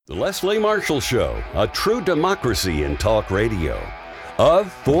The Leslie Marshall Show, a true democracy in talk radio.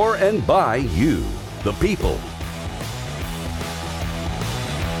 Of, for, and by you, the people.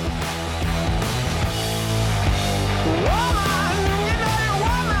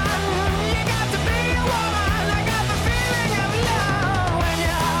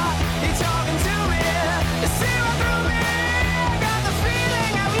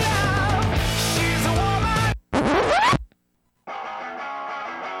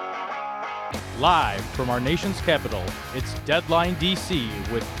 Live from our nation's capital, it's Deadline DC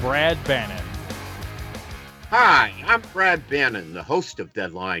with Brad Bannon. Hi, I'm Brad Bannon, the host of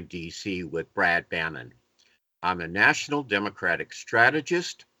Deadline DC with Brad Bannon. I'm a national Democratic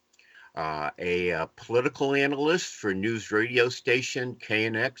strategist, a political analyst for news radio station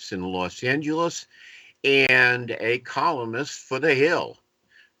KNX in Los Angeles, and a columnist for The Hill.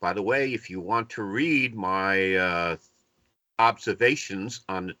 By the way, if you want to read my observations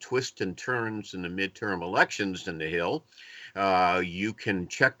on the twists and turns in the midterm elections in the Hill, you can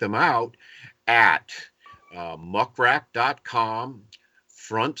check them out at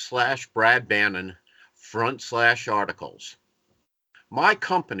muckrack.com/Brad Bannon /articles. My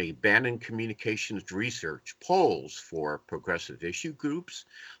company, Bannon Communications Research, polls for progressive issue groups,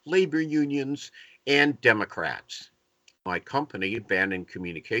 labor unions, and Democrats. My company, Bannon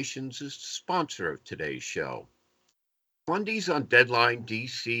Communications, is the sponsor of today's show. Mondays on Deadline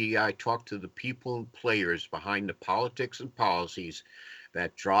DC, I talk to the people and players behind the politics and policies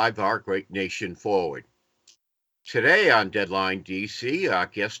that drive our great nation forward. Today on Deadline DC, our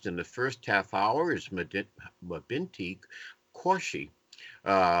guest in the first half hour is Mobinti Qureshi,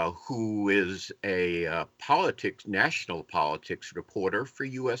 who is a national politics reporter for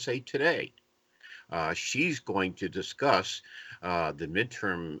USA Today. She's going to discuss the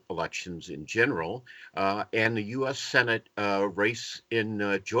midterm elections in general and the U.S. Senate race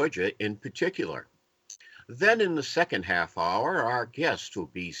in Georgia in particular. Then in the second half hour, our guest will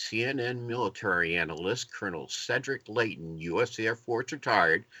be CNN military analyst Colonel Cedric Leighton, U.S. Air Force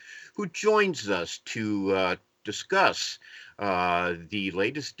retired, who joins us to discuss the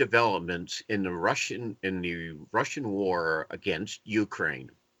latest developments in the Russian war against Ukraine.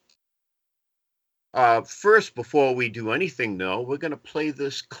 First, before we do anything, though, we're going to play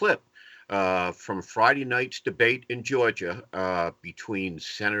this clip from Friday night's debate in Georgia between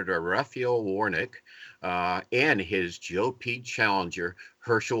Senator Raphael Warnock and his GOP challenger,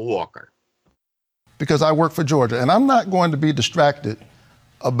 Herschel Walker. Because I work for Georgia, and I'm not going to be distracted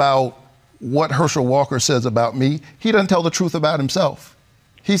about what Herschel Walker says about me. He doesn't tell the truth about himself.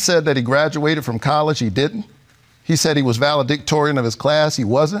 He said that he graduated from college. He didn't. He said he was valedictorian of his class. He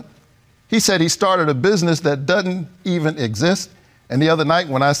wasn't. He said he started a business that doesn't even exist. And the other night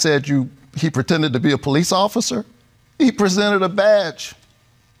when I said he pretended to be a police officer, he presented a badge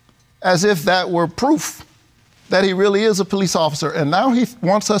as if that were proof that he really is a police officer. And now he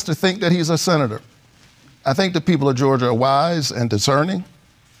wants us to think that he's a senator. I think the people of Georgia are wise and discerning,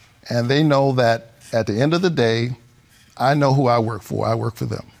 and they know that at the end of the day, I know who I work for. I work for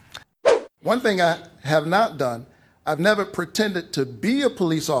them. One thing I have not done, I've never pretended to be a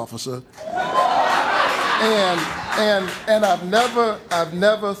police officer, and I've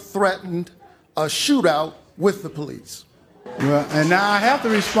never threatened a shootout with the police. Well, and now I have to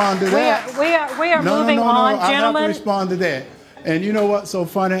respond to that. We are moving on, I gentlemen. have to respond to that. And you know what's so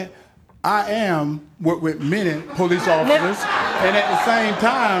funny? I am with many police officers, and at the same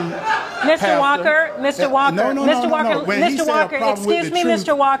time, Mr. Walker, Mr. Walker, Mr. Walker, excuse me,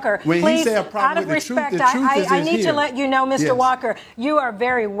 Mr. Walker, please, out of respect, I need to let you know, Mr. Walker, you are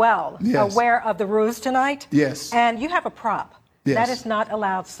very well aware of the rules tonight. Yes. And you have a prop. Yes. That is not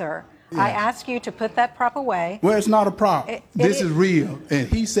allowed, sir. Yes. I ask you to put that prop away. Well, it's not a prop. This is real. And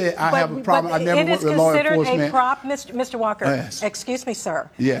he said I have a problem. I never worked with law enforcement. It is considered a prop, Mr. Walker. Yes. Excuse me, sir.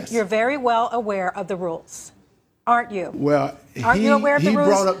 Yes. You're very well aware of the rules. Aren't you? Well, Aren't you aware of the rules?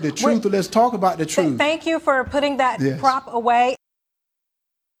 He brought up the truth. Let's talk about the truth. Thank you for putting that prop away.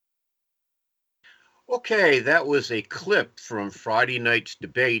 Okay, that was a clip from Friday night's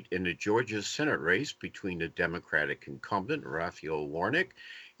debate in the Georgia Senate race between the Democratic incumbent, Raphael Warnock,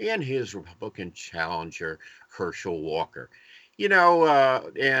 and his Republican challenger, Herschel Walker. You know,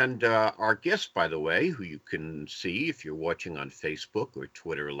 and our guest, by the way, who you can see if you're watching on Facebook or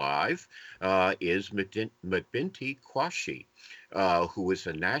Twitter Live, is Mobinti Qureshi, who is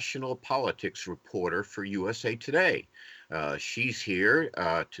a national politics reporter for USA Today. She's here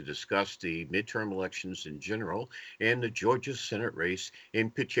to discuss the midterm elections in general and the Georgia Senate race in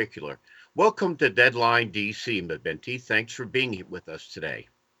particular. Welcome to Deadline DC, Mobinti. Thanks for being with us today.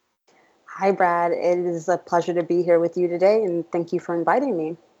 Hi, Brad. It is a pleasure to be here with you today, and thank you for inviting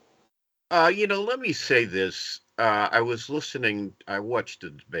me. Let me say this. I watched the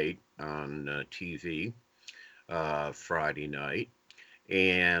debate on TV Friday night,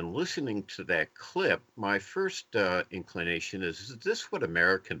 and listening to that clip, my first inclination is this what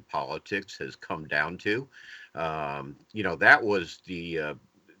American politics has come down to? That was the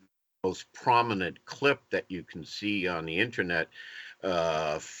most prominent clip that you can see on the internet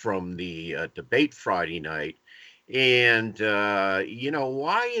from the debate Friday night. And, well,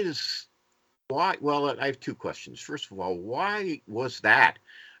 I have two questions. First of all, why was that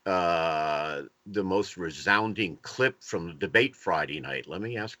the most resounding clip from the debate Friday night? Let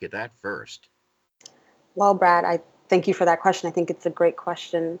me ask you that first. Well, Brad, I thank you for that question. I think it's a great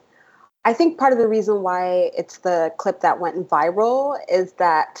question. I think part of the reason why it's the clip that went viral is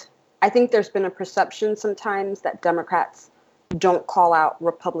that I think there's been a perception sometimes that Democrats don't call out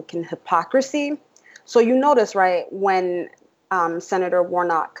Republican hypocrisy. So you notice, right, when Senator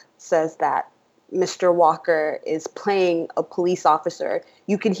Warnock says that Mr. Walker is playing a police officer,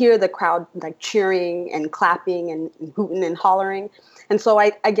 you could hear the crowd like cheering and clapping and hooting and hollering. And so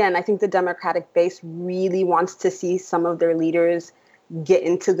I think the Democratic base really wants to see some of their leaders get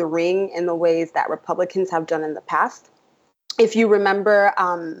into the ring in the ways that Republicans have done in the past. If you remember,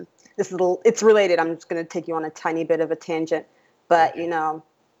 it's related. I'm just going to take you on a tiny bit of a tangent. But,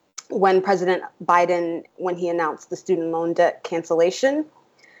 when President Biden, when he announced the student loan debt cancellation,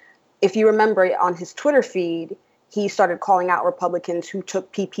 if you remember on his Twitter feed, he started calling out Republicans who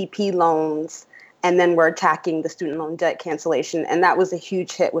took PPP loans and then were attacking the student loan debt cancellation. And that was a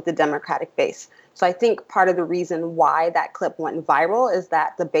huge hit with the Democratic base. So I think part of the reason why that clip went viral is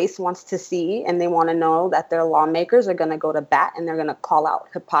that the base wants to see and they want to know that their lawmakers are going to go to bat and they're going to call out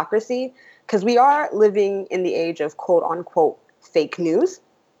hypocrisy, because we are living in the age of quote unquote fake news.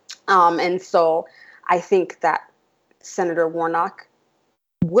 And so I think that Senator Warnock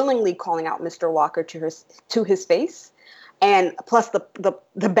willingly calling out Mr. Walker to his face, and plus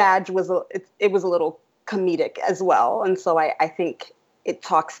the badge was it was a little comedic as well. And so I think it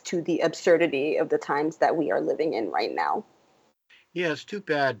talks to the absurdity of the times that we are living in right now. Yeah, it's too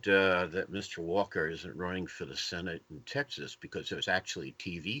bad that Mr. Walker isn't running for the Senate in Texas, because there's actually a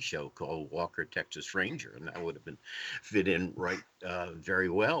TV show called Walker, Texas Ranger, and that would have been fit in right very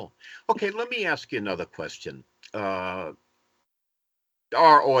well. Okay, let me ask you another question. Our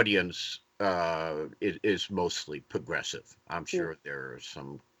audience is mostly progressive. I'm sure there are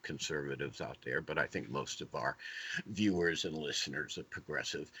some conservatives out there, but I think most of our viewers and listeners are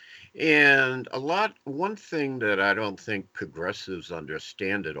progressive. And one thing that I don't think progressives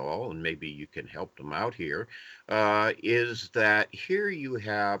understand at all, and maybe you can help them out here, is that here you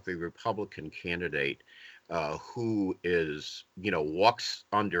have a Republican candidate who is, walks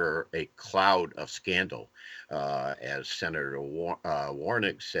under a cloud of scandal. As Senator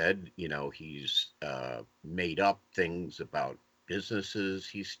Warnock said, he's made up things about businesses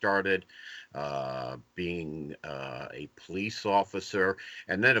he started, being a police officer.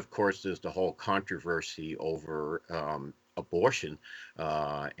 And then, of course, there's the whole controversy over abortion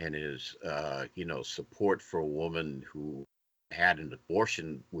and his, support for a woman who had an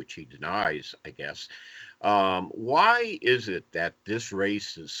abortion, which he denies, I guess. Why is it that this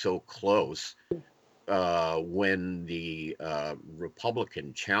race is so close when the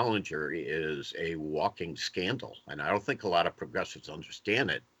Republican challenger is a walking scandal? And I don't think a lot of progressives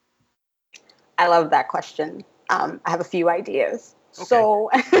understand it. I love that question. I have a few ideas. Okay.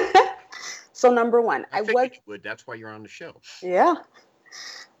 So number one, I figured you would. That's why you're on the show. Yeah.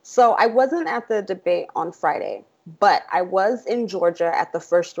 So I wasn't at the debate on Friday, but I was in Georgia at the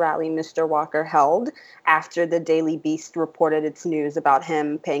first rally Mr. Walker held after the Daily Beast reported its news about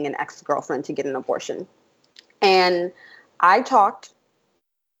him paying an ex-girlfriend to get an abortion. And I talked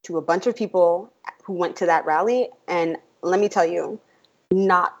to a bunch of people who went to that rally, and let me tell you,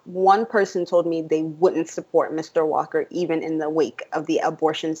 not one person told me they wouldn't support Mr. Walker, even in the wake of the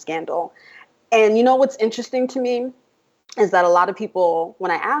abortion scandal. And you know what's interesting to me is that a lot of people,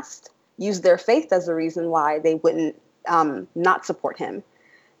 when I asked, used their faith as a reason why they wouldn't not support him.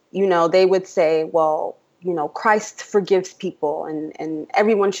 They would say, well, Christ forgives people and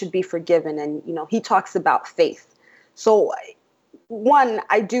everyone should be forgiven. And, he talks about faith. So one,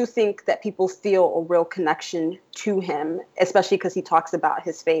 I do think that people feel a real connection to him, especially because he talks about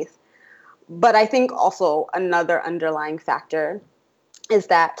his faith. But I think also another underlying factor is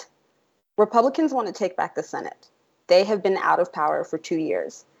that Republicans want to take back the Senate. They have been out of power for 2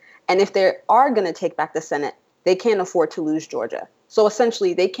 years. And if they are going to take back the Senate, they can't afford to lose Georgia. So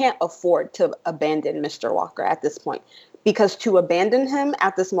essentially, they can't afford to abandon Mr. Walker at this point, because to abandon him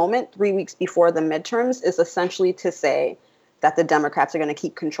at this moment, 3 weeks before the midterms, is essentially to say, that the Democrats are going to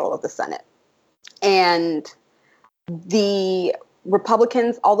keep control of the Senate. And the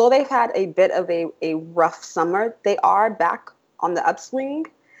Republicans, although they've had a bit of a rough summer, they are back on the upswing,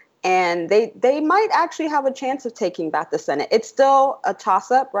 and they might actually have a chance of taking back the Senate. It's still a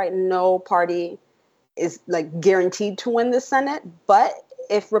toss-up, right? No party is like guaranteed to win the Senate, but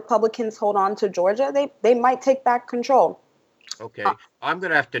if Republicans hold on to Georgia, they might take back control. Okay, I'm going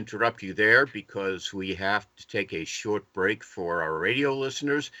to have to interrupt you there because we have to take a short break for our radio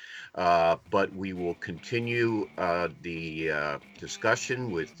listeners, but we will continue the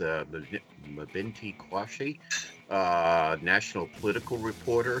discussion with Mobinti Qureshi, national political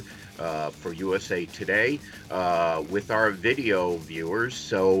reporter for USA Today, with our video viewers.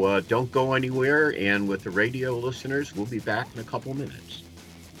 So don't go anywhere, and with the radio listeners, we'll be back in a couple minutes.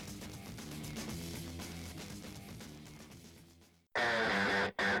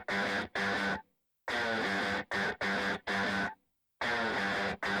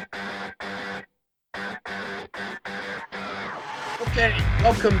 Okay,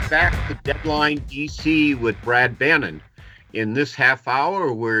 welcome back to Deadline DC with Brad Bannon. In this half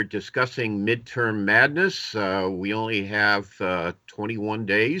hour, we're discussing midterm madness. We only have 21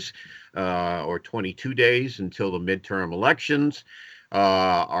 days or 22 days until the midterm elections.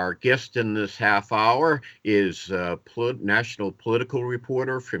 Our guest in this half hour is national political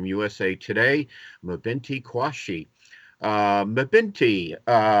reporter from USA Today, Mobinti Qureshi. Mobinti,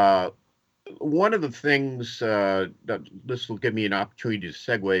 one of the things that this will give me an opportunity to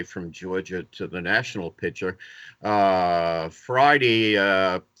segue from Georgia to the national picture. Friday,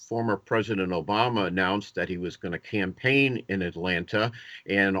 former President Obama announced that he was going to campaign in Atlanta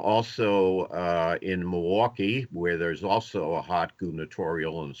and also in Milwaukee, where there's also a hot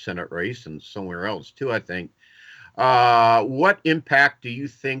gubernatorial and Senate race, and somewhere else too, I think. What impact do you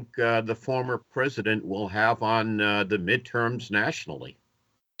think the former president will have on the midterms nationally?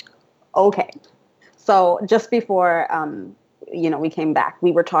 Okay. So just before, we came back,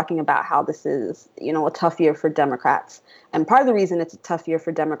 we were talking about how this is, a tough year for Democrats. And part of the reason it's a tough year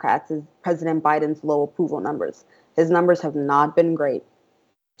for Democrats is President Biden's low approval numbers. His numbers have not been great.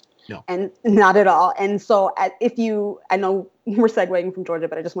 No. And not at all. And so I know we're segueing from Georgia,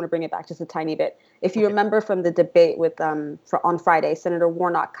 but I just want to bring it back just a tiny bit. If you remember from the debate on Friday, Senator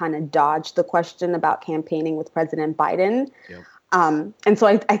Warnock kind of dodged the question about campaigning with President Biden. Yeah. And so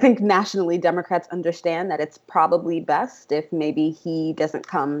I think nationally, Democrats understand that it's probably best if maybe he doesn't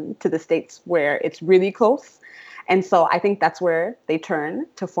come to the states where it's really close. And so I think that's where they turn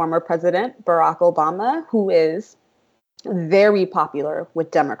to former President Barack Obama, who is very popular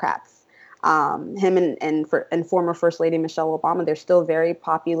with Democrats. Him and former First Lady Michelle Obama, they're still very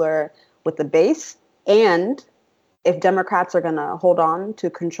popular with the base. And if Democrats are going to hold on to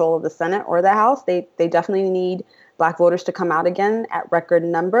control of the Senate or the House, they definitely need Black voters to come out again at record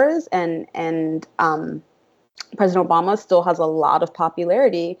numbers. And President Obama still has a lot of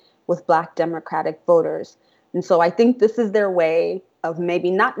popularity with Black Democratic voters. And so I think this is their way of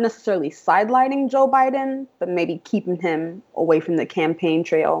maybe not necessarily sidelining Joe Biden, but maybe keeping him away from the campaign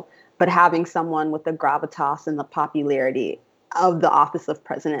trail, but having someone with the gravitas and the popularity of the office of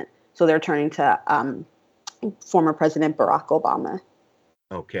president. So they're turning to former President Barack Obama.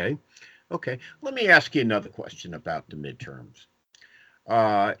 Okay. Let me ask you another question about the midterms.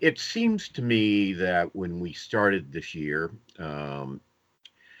 It seems to me that when we started this year,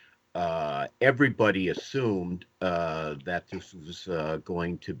 everybody assumed that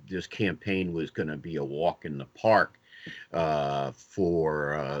this campaign was going to be a walk in the park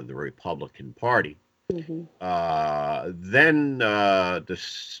for the Republican Party. Mm-hmm. Then the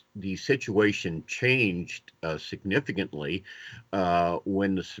situation changed significantly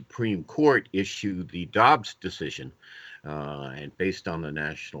when the Supreme Court issued the Dobbs decision. And based on the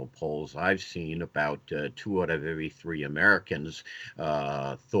national polls I've seen, about 2 out of every 3 Americans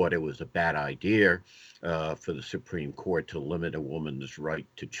thought it was a bad idea for the Supreme Court to limit a woman's right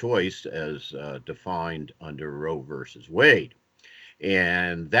to choice as defined under Roe versus Wade.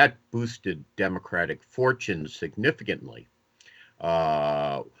 And that boosted Democratic fortunes significantly.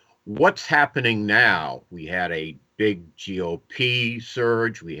 What's happening now? We had a big GOP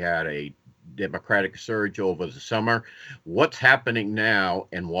surge. We had a Democratic surge over the summer. What's happening now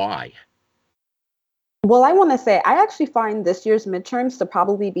and why? Well, I want to say I actually find this year's midterms to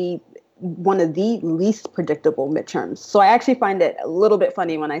probably be one of the least predictable midterms. So I actually find it a little bit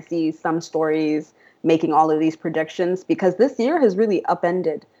funny when I see some stories making all of these predictions, because this year has really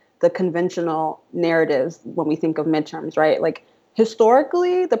upended the conventional narratives when we think of midterms, right? Like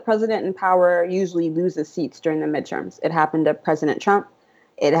historically, the president in power usually loses seats during the midterms. It happened to President Trump.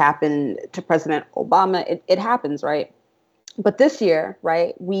 It happened to President Obama. It happens, right? But this year,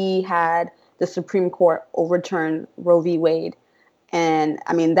 right, we had the Supreme Court overturn Roe v. Wade. And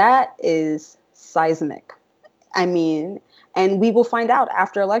I mean, that is seismic. I mean, and we will find out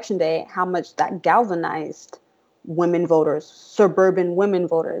after Election Day how much that galvanized women voters, suburban women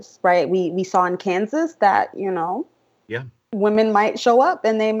voters, right? We saw in Kansas that, women might show up,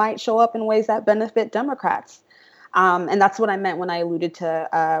 and they might show up in ways that benefit Democrats. And that's what I meant when I alluded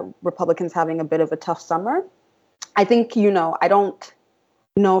to Republicans having a bit of a tough summer. I think, I don't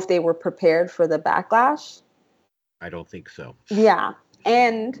know if they were prepared for the backlash. I don't think so. Yeah.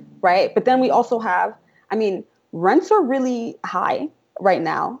 And, right. But then we also have, rents are really high right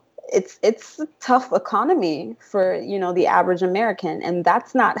now. It's a tough economy for, the average American. And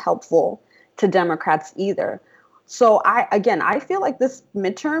that's not helpful to Democrats either. So I feel like this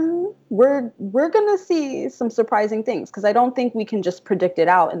midterm, we're going to see some surprising things, because I don't think we can just predict it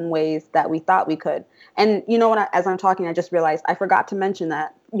out in ways that we thought we could. And, as I'm talking, I just realized I forgot to mention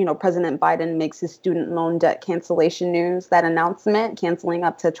that, President Biden makes his student loan debt cancellation news, that announcement, canceling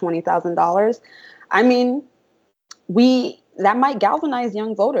up to $20,000. That might galvanize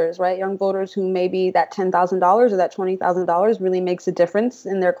young voters, right? Young voters who maybe that $10,000 or that $20,000 really makes a difference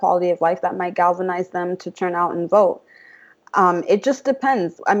in their quality of life. That might galvanize them to turn out and vote. It just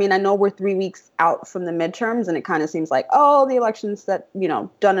depends. I know we're 3 weeks out from the midterms, and it kind of seems like, the election's done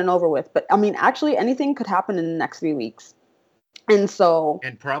and over with. But actually anything could happen in the next 3 weeks. And so.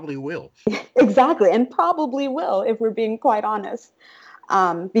 And probably will. Exactly. And probably will, if we're being quite honest.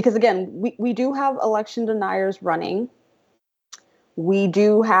 Because again, we do have election deniers running. We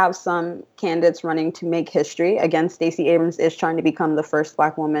do have some candidates running to make history. Again, Stacey Abrams is trying to become the first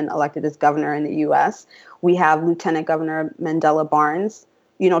Black woman elected as governor in the U.S. We have Lieutenant Governor Mandela Barnes,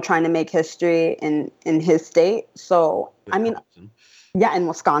 trying to make history in his state. So, Wisconsin. In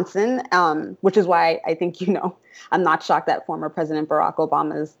Wisconsin, which is why I think, I'm not shocked that former President Barack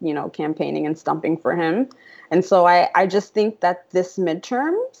Obama is, campaigning and stumping for him. And so I just think that this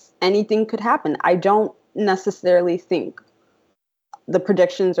midterms, anything could happen. I don't necessarily think the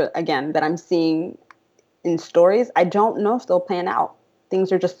predictions are, again, that I'm seeing in stories, I don't know if they'll pan out.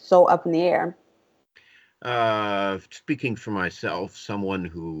 Things are just so up in the air. Speaking for myself, someone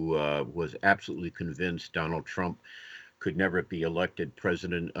who was absolutely convinced Donald Trump could never be elected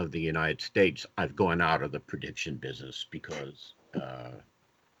president of the United States, I've gone out of the prediction business, because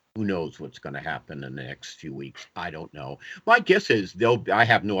who knows what's going to happen in the next few weeks? I don't know. My guess is I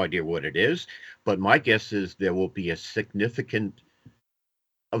have no idea what it is, but my guess is there will be a significant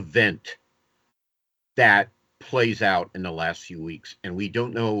event that plays out in the last few weeks, and we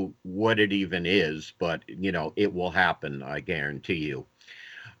don't know what it even is, but it will happen, I guarantee you.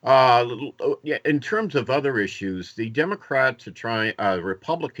 In terms of other issues, the Democrats are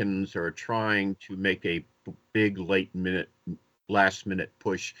Republicans are trying to make a big last minute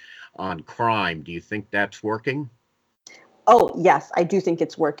push on crime. Do you think that's working? Oh, yes, I do think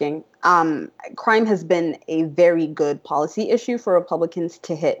it's working. Crime has been a very good policy issue for Republicans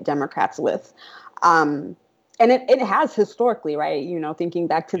to hit Democrats with. And it has historically, right? Thinking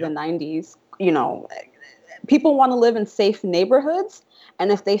back to the 90s, people want to live in safe neighborhoods.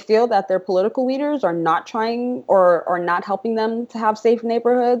 And if they feel that their political leaders are not trying or not helping them to have safe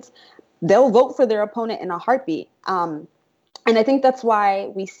neighborhoods, they'll vote for their opponent in a heartbeat. And I think that's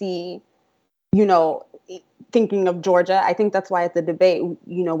why we see, thinking of Georgia, I think that's why at the debate,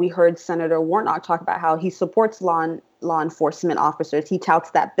 we heard Senator Warnock talk about how he supports law enforcement officers. He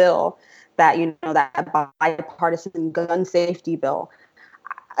touts that bill, that bipartisan gun safety bill.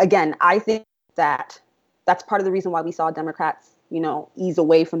 Again, I think that's part of the reason why we saw Democrats, ease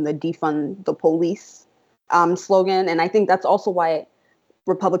away from the defund the police slogan. And I think that's also why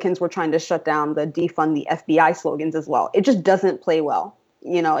Republicans were trying to shut down the defund the FBI slogans as well. It just doesn't play well.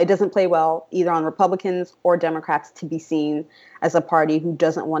 It doesn't play well either on Republicans or Democrats to be seen as a party who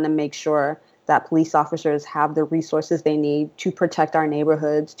doesn't want to make sure that police officers have the resources they need to protect our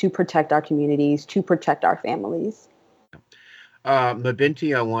neighborhoods, to protect our communities, to protect our families.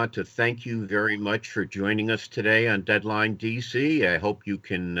 Mabinti, I want to thank you very much for joining us today on Deadline DC. I hope you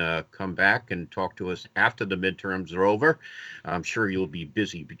can come back and talk to us after the midterms are over. I'm sure you'll be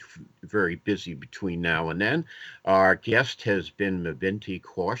very busy between now and then. Our guest has been Mabinti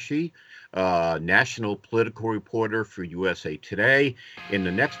Qureshi, national political reporter for USA Today. In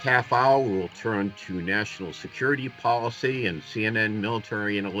the next half hour, we'll turn to national security policy, and CNN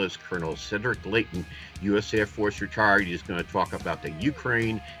military analyst Colonel Cedric Leighton, U.S. Air Force retired, is going to talk about the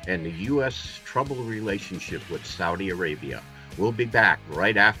Ukraine and the U.S. troubled relationship with Saudi Arabia. We'll be back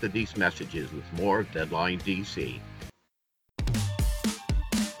right after these messages with more of Deadline DC.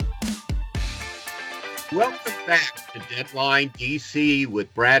 Welcome back to Deadline DC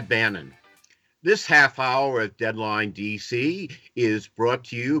with Brad Bannon. This half hour of Deadline DC is brought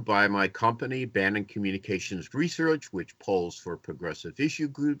to you by my company, Bannon Communications Research, which polls for progressive issue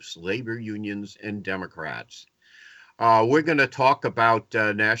groups, labor unions, and Democrats. We're going to talk about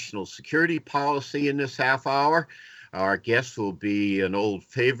national security policy in this half hour. Our guest will be an old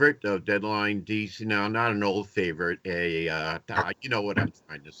favorite of Deadline DC. No, not an old favorite. You know what I'm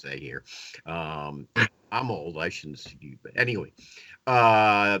trying to say here. I'm old. I shouldn't see you, but anyway.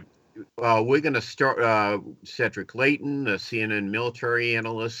 We're going to start Cedric Leighton, a CNN military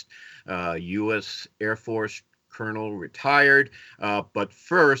analyst, U.S. Air Force colonel, retired. But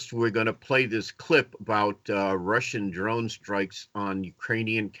first, we're going to play this clip about Russian drone strikes on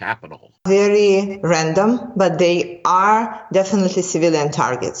Ukrainian capital. Very random, but they are definitely civilian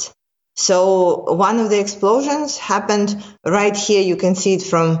targets. So one of the explosions happened right here. You can see it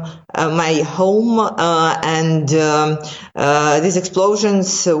from my home, and these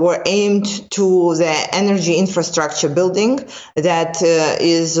explosions were aimed to the energy infrastructure building that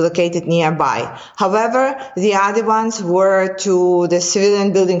is located nearby. However, the other ones were to the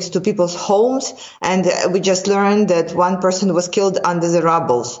civilian buildings, to people's homes, and we just learned that one person was killed under the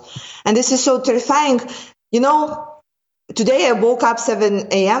rubble. And this is so terrifying. You know, today I woke up 7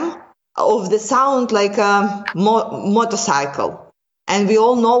 a.m. of the sound like a motorcycle. And we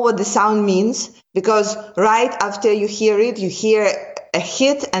all know what the sound means, because right after you hear it, you hear a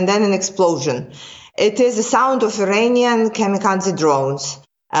hit and then an explosion. It is the sound of Iranian kamikaze drones.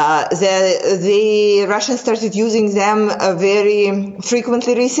 The Russians started using them very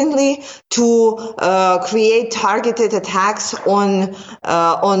frequently recently to create targeted attacks on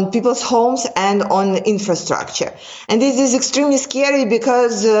people's homes and on infrastructure. And this is extremely scary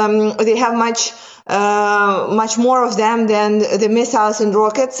because they have much more of them than the missiles and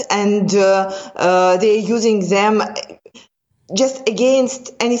rockets, and they're using them just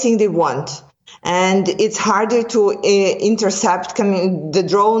against anything they want. And it's harder to intercept the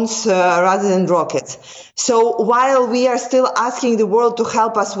drones rather than rockets. So while we are still asking the world to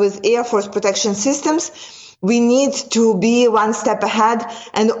help us with Air Force protection systems, we need to be one step ahead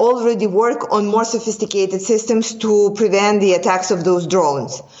and already work on more sophisticated systems to prevent the attacks of those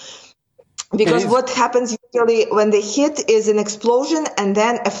drones. Because what happens usually when they hit is an explosion and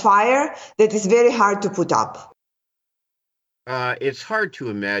then a fire that is very hard to put up. It's hard to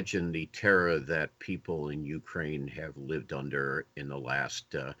imagine the terror that people in Ukraine have lived under in the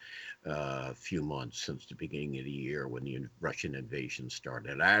last few months since the beginning of the year when the Russian invasion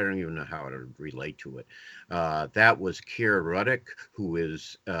started. I don't even know how to relate to it. That was Keir Ruddock, who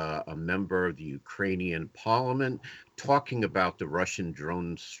is a member of the Ukrainian parliament, talking about the Russian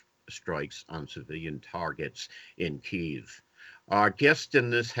drone strikes on civilian targets in Kyiv. Our guest in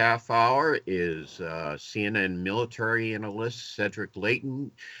this half hour is CNN military analyst Cedric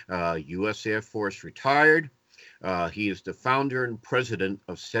Leighton, U.S. Air Force retired. He is the founder and president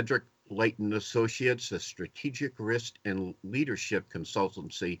of Cedric Leighton Associates, a strategic risk and leadership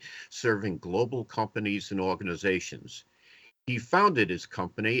consultancy serving global companies and organizations. He founded his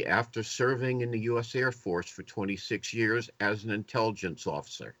company after serving in the U.S. Air Force for 26 years as an intelligence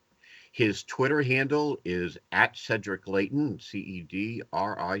officer. His Twitter handle is @Cedric Leighton,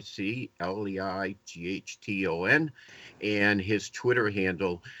 CEDRICLEIGHTON, and his Twitter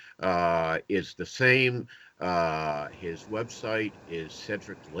handle is the same. His website is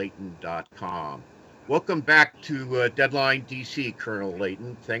cedricleighton.com. Welcome back to Deadline DC, Colonel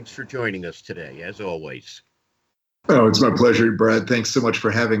Leighton. Thanks for joining us today, as always. Oh, it's my pleasure, Brad. Thanks so much for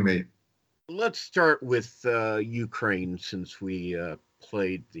having me. Let's start with Ukraine, since we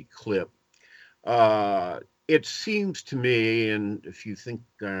played the clip. It seems to me, and if you think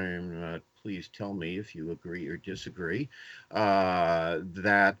I'm not, please tell me if you agree or disagree,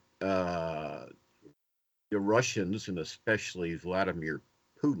 that the Russians, and especially Vladimir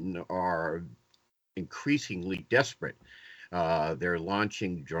Putin, are increasingly desperate. They're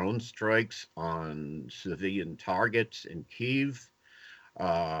launching drone strikes on civilian targets in Kyiv.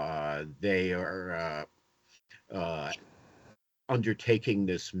 They are undertaking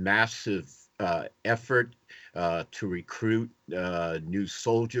this massive effort to recruit new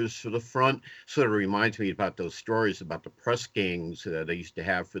soldiers for the front. Sort of reminds me about those stories about the press gangs they used to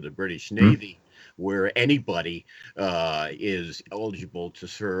have for the British Navy, where anybody is eligible to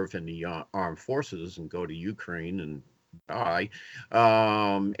serve in the armed forces and go to Ukraine and die.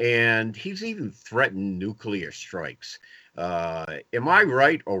 And he's even threatened nuclear strikes. Am I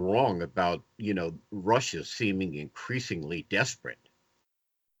right or wrong about, Russia seeming increasingly desperate?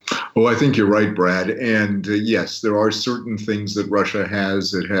 Oh, I think you're right, Brad. And yes, there are certain things that Russia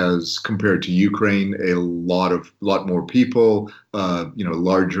has. It has, compared to Ukraine, a lot more people,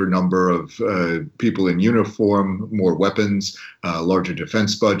 larger number of people in uniform, more weapons, larger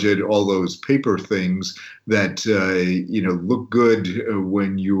defense budget, all those paper things that, look good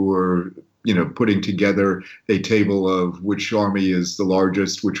when you're putting together a table of which army is the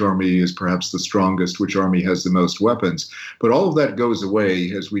largest, which army is perhaps the strongest, which army has the most weapons. But all of that goes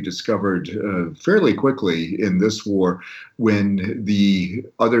away, as we discovered fairly quickly in this war, when the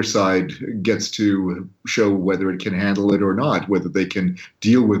other side gets to show whether it can handle it or not, whether they can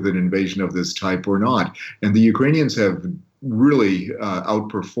deal with an invasion of this type or not. And the Ukrainians have really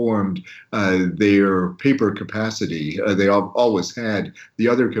outperformed their paper capacity. They always had the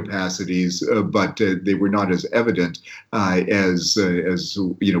other capacities, but they were not as evident as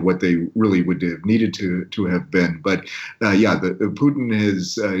what they really would have needed to have been. But Putin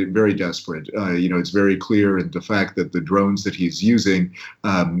is very desperate. It's very clear in the fact that the drones that he's using,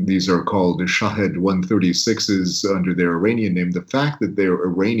 these are called Shahed 136s under their Iranian name. The fact that they're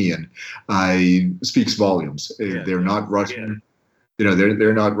Iranian speaks volumes. They're not Russian.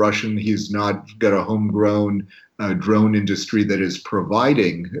 They're not Russian. He's not got a homegrown drone industry that is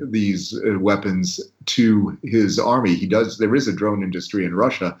providing these weapons to his army. There is a drone industry in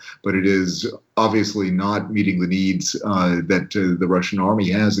Russia, but it is obviously not meeting the needs that the Russian army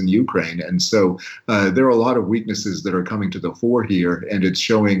has in Ukraine. And so there are a lot of weaknesses that are coming to the fore here, and it's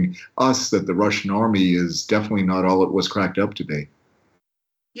showing us that the Russian army is definitely not all it was cracked up to be.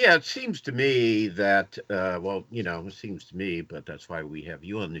 Yeah, it seems to me that, it seems to me, but that's why we have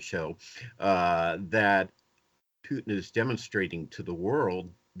you on the show, that Putin is demonstrating to the world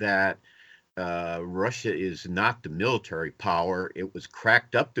that Russia is not the military power it was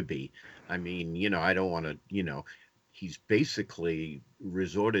cracked up to be. I mean, I don't want to, he's basically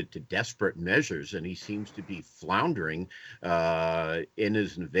resorted to desperate measures, and he seems to be floundering in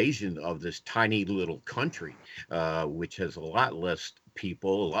his invasion of this tiny little country, which has a lot less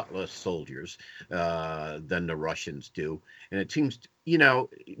people, a lot less soldiers than the Russians do. And it seems,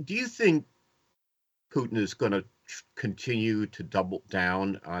 do you think Putin is going to continue to double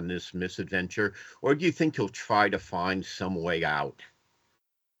down on this misadventure, or do you think he'll try to find some way out?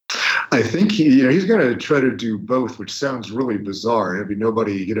 I think he's going to try to do both, which sounds really bizarre. I mean,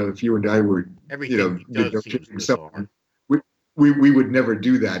 nobody, if you and I were, negotiating something, we would never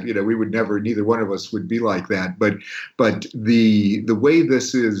do that. We would never. Neither one of us would be like that. But the way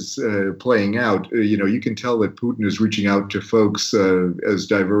this is playing out, you can tell that Putin is reaching out to folks as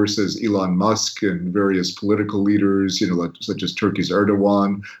diverse as Elon Musk and various political leaders, such as Turkey's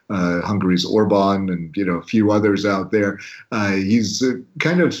Erdogan, Hungary's Orban, and a few others out there. He's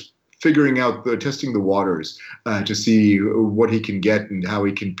kind of figuring out, testing the waters to see what he can get and how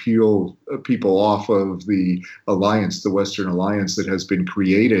he can peel people off of the alliance, the Western alliance that has been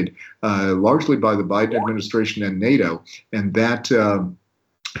created largely by the Biden administration and NATO. And that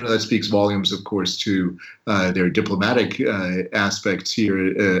speaks volumes, of course, to their diplomatic aspects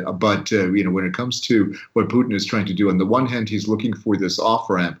here. But when it comes to what Putin is trying to do, on the one hand, he's looking for this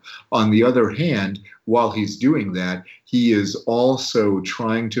off-ramp. On the other hand, while he's doing that, he is also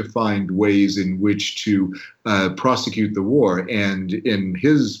trying to find ways in which to prosecute the war. And in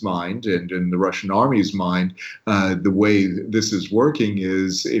his mind, and in the Russian army's mind, the way this is working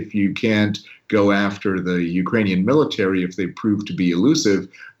is, if you can't go after the Ukrainian military, if they prove to be elusive,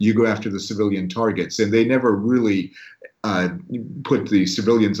 you go after the civilian targets. And they never really put the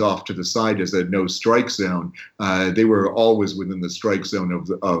civilians off to the side as a no-strike zone. They were always within the strike zone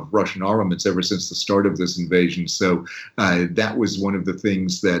of Russian armaments ever since the start of this invasion. So that was one of the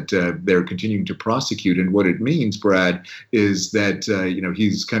things that they're continuing to prosecute. And what it means, Brad, is that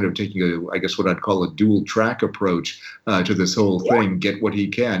he's kind of taking I guess what I'd call a dual-track approach to this whole thing. Get what he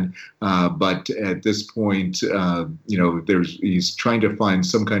can, but at this point, he's trying to find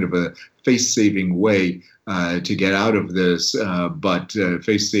some kind of a face-saving way to get out of this, but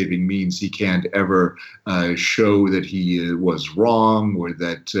face-saving means he can't ever show that he was wrong, or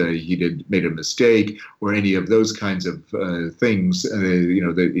that he made a mistake, or any of those kinds of things.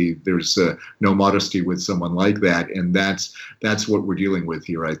 There's no modesty with someone like that, and that's what we're dealing with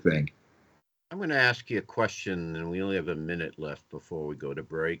here, I think. I'm going to ask you a question, and we only have a minute left before we go to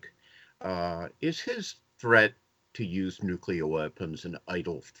break. Is his threat to use nuclear weapons an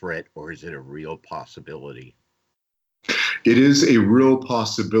idle threat, or is it a real possibility? It is a real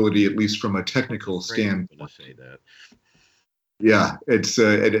possibility, at least from a technical standpoint. Say that. Yeah, it's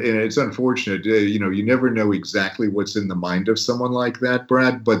unfortunate. You never know exactly what's in the mind of someone like that,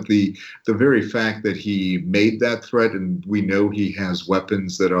 Brad. But the very fact that he made that threat, and we know he has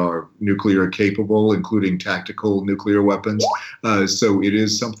weapons that are nuclear capable, including tactical nuclear weapons. So it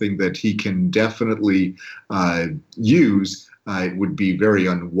is something that he can definitely use. It would be very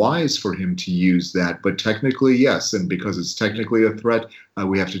unwise for him to use that, but technically, yes. And because it's technically a threat,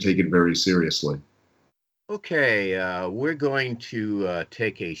 we have to take it very seriously. Okay, we're going to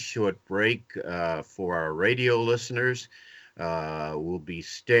take a short break for our radio listeners. We'll be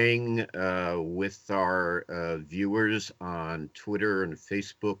staying with our viewers on Twitter and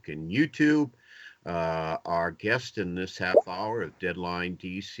Facebook and YouTube. Our guest in this half hour of Deadline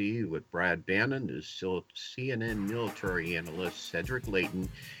DC with Brad Bannon is still CNN military analyst Cedric Leighton,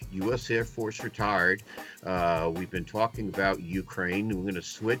 U.S. Air Force retired. We've been talking about Ukraine. We're going to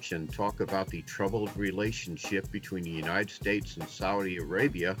switch and talk about the troubled relationship between the United States and Saudi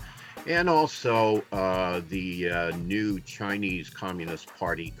Arabia, and also the new Chinese Communist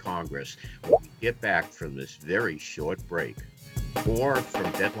Party Congress when we get back from this very short break. More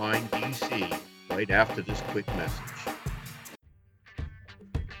from Deadline DC right after this quick message.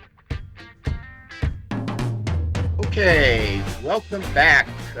 Okay, welcome back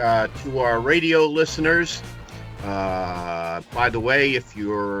to our radio listeners. By the way, if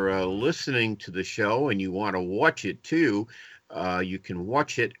you're listening to the show and you want to watch it too, you can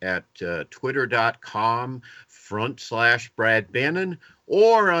watch it at twitter.com/Brad Bannon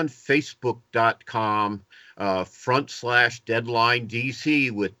or on facebook.com /Deadline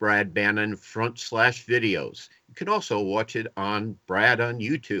DC with Brad Bannon /videos. You can also watch it on Brad on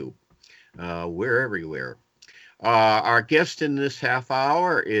YouTube. We're everywhere. Our guest in this half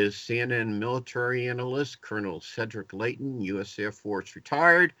hour is CNN military analyst Colonel Cedric Leighton, U.S. Air Force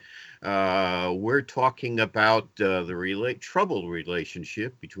retired. We're talking about the troubled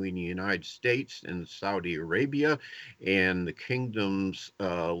relationship between the United States and Saudi Arabia and the kingdom's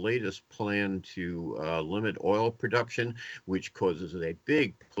latest plan to limit oil production, which causes a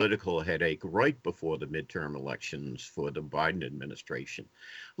big political headache right before the midterm elections for the Biden administration.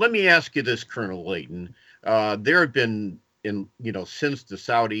 Let me ask you this, Colonel Leighton. There have been, since the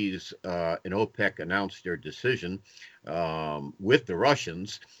Saudis and OPEC announced their decision with the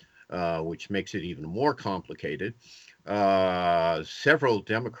Russians, which makes it even more complicated, several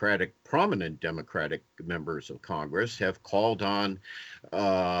prominent Democratic members of Congress have called on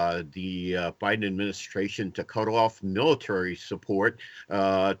the Biden administration to cut off military support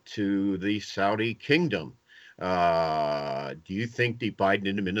to the Saudi kingdom. Do you think the Biden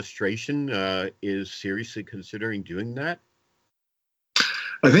administration is seriously considering doing that?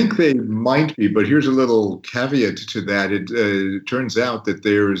 I think they might be, but here's a little caveat to that. It turns out that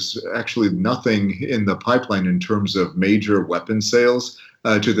there's actually nothing in the pipeline in terms of major weapon sales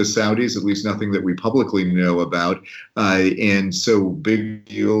to the Saudis, at least nothing that we publicly know about. And so big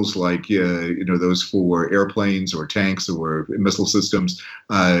deals like, those for airplanes or tanks or missile systems,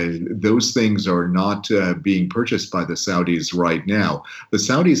 those things are not being purchased by the Saudis right now. The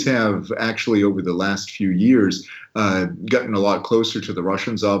Saudis have actually, over the last few years, gotten a lot closer to the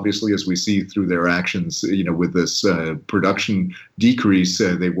Russians, obviously, as we see through their actions, with this production decrease.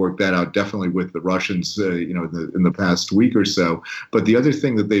 They worked that out definitely with the Russians, in the past week or so. But the other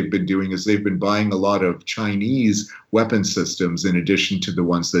thing that they've been doing is they've been buying a lot of Chinese weapon systems in addition to the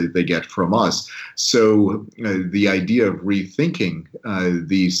ones that they get from us. So the idea of rethinking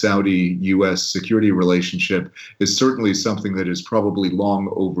the Saudi-U.S. security relationship is certainly something that is probably long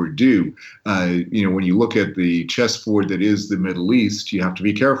overdue. When you look at the chessboard that is the Middle East, you have to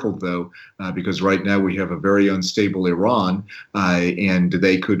be careful, though, because right now we have a very unstable Iran, and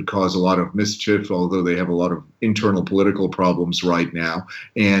they could cause a lot of mischief, although they have a lot of internal political problems right now.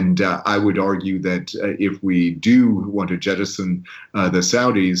 And I would argue that if we do want to jettison the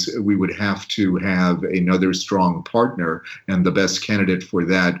Saudis, we would have to have another strong partner, and the best candidate for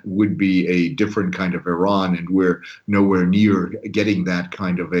that would be a different kind of Iran, and we're nowhere near getting that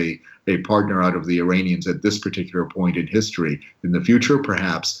kind of a partner out of the Iranians at this particular point in history. In the future,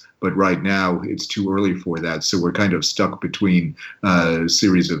 perhaps, but right now it's too early for that. So we're kind of stuck between a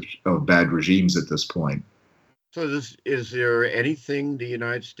series of bad regimes at this point. So is there anything the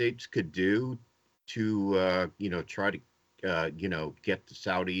United States could do to, try to, get the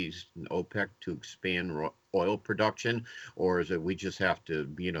Saudis and OPEC to expand oil production? Or is it we just have to,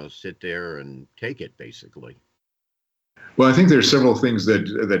 sit there and take it, basically? Well, I think there are several things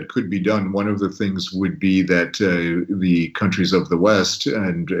that could be done. One of the things would be that the countries of the West,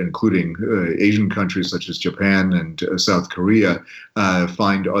 and including Asian countries such as Japan and South Korea,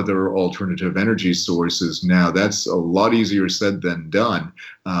 find other alternative energy sources. Now, that's a lot easier said than done,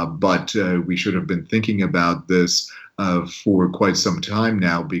 but we should have been thinking about this for quite some time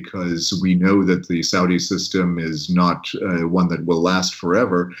now, because we know that the Saudi system is not one that will last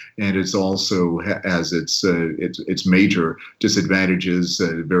forever, and it's also has its major disadvantages,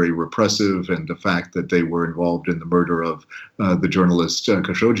 very repressive, and the fact that they were involved in the murder of the journalist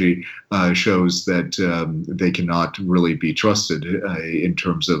Khashoggi shows that they cannot really be trusted in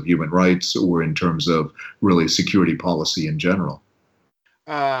terms of human rights or in terms of really security policy in general.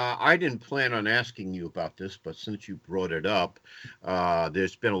 I didn't plan on asking you about this, but since you brought it up,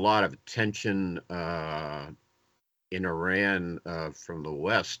 there's been a lot of attention in Iran from the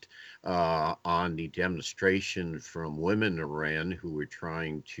West on the demonstration from women in Iran who were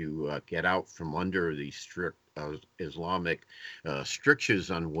trying to get out from under the strict Islamic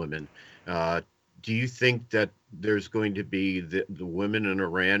strictures on women. Do you think that there's going to be the women in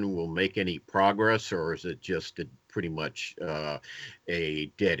Iran will make any progress, or is it just pretty much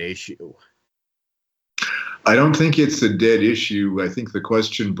a dead issue? I don't think it's a dead issue. I think the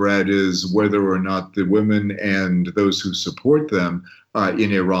question, Brad, is whether or not the women and those who support them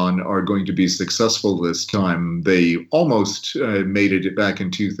in Iran are going to be successful this time. They almost made it back in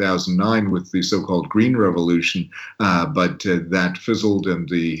 2009 with the so-called Green Revolution, but that fizzled and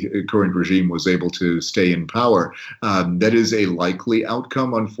the current regime was able to stay in power. That is a likely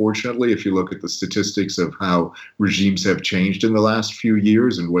outcome, unfortunately, if you look at the statistics of how regimes have changed in the last few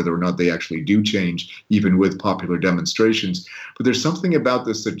years and whether or not they actually do change, even with popular demonstrations. But there's something about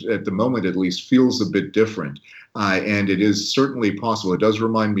this that, at the moment at least, feels a bit different. And it is certainly possible. It does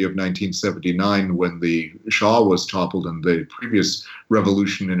remind me of 1979 when the Shah was toppled and the previous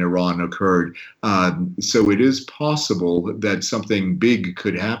revolution in Iran occurred. So it is possible that something big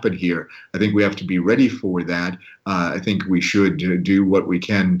could happen here. I think we have to be ready for that. I think we should do what we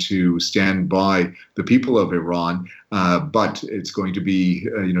can to stand by the people of Iran. But it's going to be,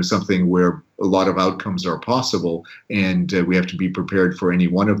 something where a lot of outcomes are possible, and we have to be prepared for any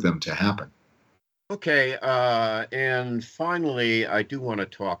one of them to happen. Okay, and finally, I do want to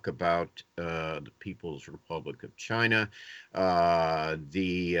talk about the People's Republic of China.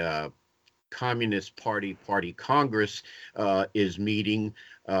 The Communist Party Congress is meeting,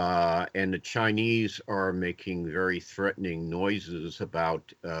 and the Chinese are making very threatening noises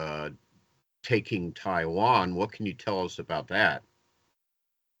about taking Taiwan. What can you tell us about that?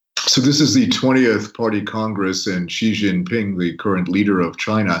 So this is the 20th Party Congress, and Xi Jinping, the current leader of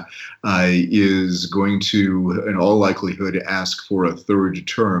China, is going to, in all likelihood, ask for a third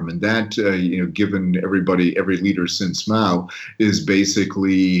term. And that, given every leader since Mao, is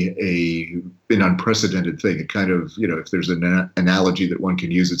basically an unprecedented thing. It kind of, if there's an analogy that one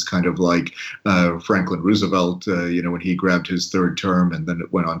can use, it's kind of like Franklin Roosevelt, when he grabbed his third term and then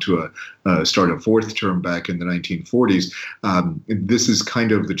it went on to start a fourth term back in the 1940s. This is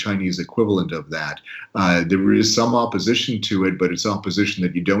kind of the Chinese equivalent of that. There is some opposition to it, but it's opposition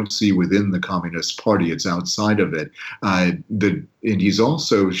that you don't see within the Communist Party. It's outside of it. And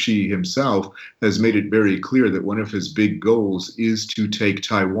Xi himself has made it very clear that one of his big goals is to take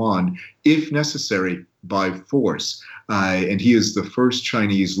Taiwan, if necessary, by force. And he is the first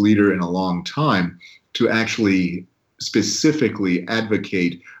Chinese leader in a long time to actually specifically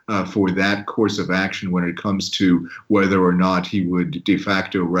advocate for that course of action when it comes to whether or not he would de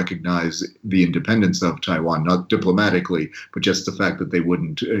facto recognize the independence of Taiwan, not diplomatically, but just the fact that they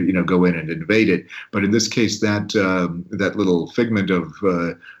wouldn't, go in and invade it. But in this case, that little figment of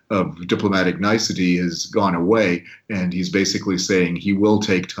diplomatic nicety has gone away, and he's basically saying he will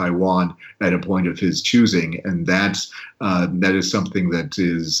take Taiwan at a point of his choosing, and that is something that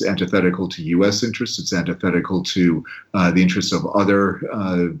is antithetical to U.S. interests. It's antithetical to the interests of other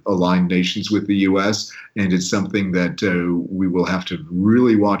aligned nations with the U.S., and it's something that we will have to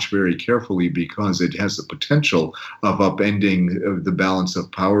really watch very carefully, because it has the potential of upending the balance of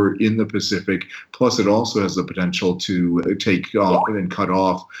power in the Pacific. Plus, it also has the potential to take off and cut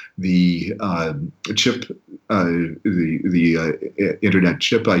off the chip, the internet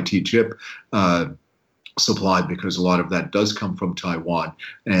chip, IT chip supply, because a lot of that does come from Taiwan.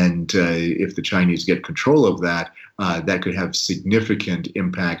 And if the Chinese get control of that, that could have significant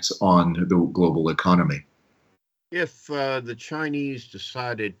impacts on the global economy. If the Chinese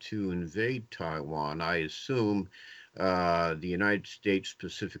decided to invade Taiwan, I assume the United States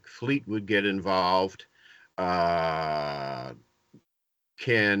Pacific Fleet would get involved.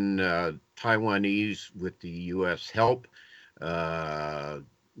 Can Taiwanese, with the U.S. help,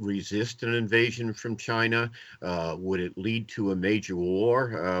 resist an invasion from China? Would it lead to a major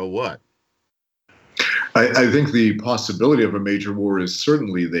war? What? I think the possibility of a major war is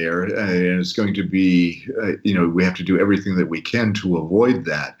certainly there, and it's going to be, we have to do everything that we can to avoid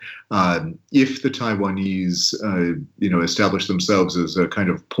that. If the Taiwanese, establish themselves as a kind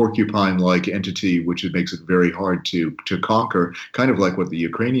of porcupine-like entity, which it makes it very hard to conquer, kind of like what the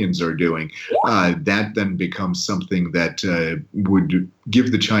Ukrainians are doing, that then becomes something that would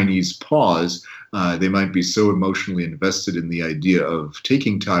give the Chinese pause. They might be so emotionally invested in the idea of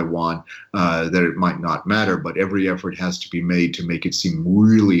taking Taiwan that it might not matter, but every effort has to be made to make it seem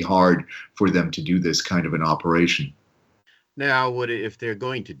really hard for them to do this kind of an operation. Now, if they're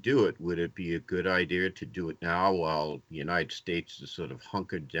going to do it, would it be a good idea to do it now while the United States is sort of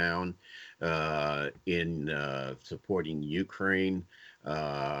hunkered down in supporting Ukraine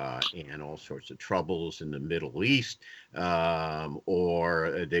and all sorts of troubles in the Middle East, or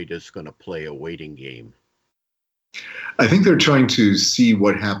are they just going to play a waiting game? I think they're trying to see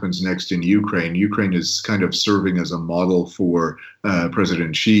what happens next in Ukraine. Ukraine is kind of serving as a model for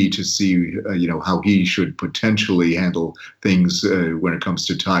President Xi to see, how he should potentially handle things when it comes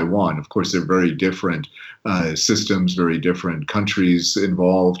to Taiwan. Of course, they're very different systems, very different countries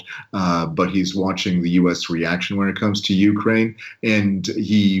involved, but he's watching the U.S. reaction when it comes to Ukraine, and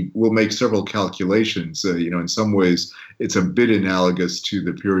he will make several calculations. In some ways, it's a bit analogous to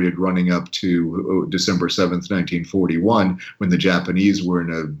the period running up to December 7th, 1941, when the Japanese were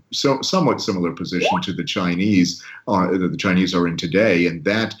in a somewhat similar position to the Chinese. The Chinese are in today, and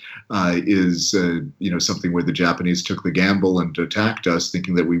that is something where the Japanese took the gamble and attacked us,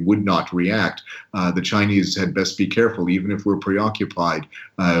 thinking that we would not react. The Chinese had best be careful. Even if we're preoccupied,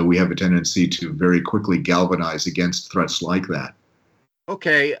 we have a tendency to very quickly galvanize against threats like that.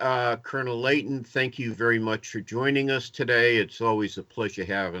 Okay, Colonel Leighton, thank you very much for joining us today. It's always a pleasure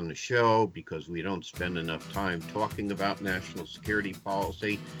having the show because we don't spend enough time talking about national security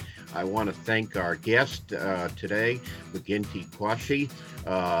policy. I want to thank our guest today, McGinty Quashie,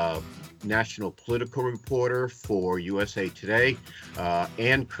 national political reporter for USA Today,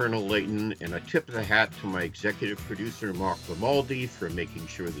 and Colonel Leighton, and a tip of the hat to my executive producer, Mark Grimaldi, for making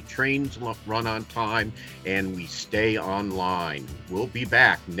sure the trains run on time and we stay online. We'll be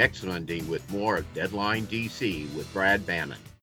back next Monday with more of Deadline DC with Brad Bannon.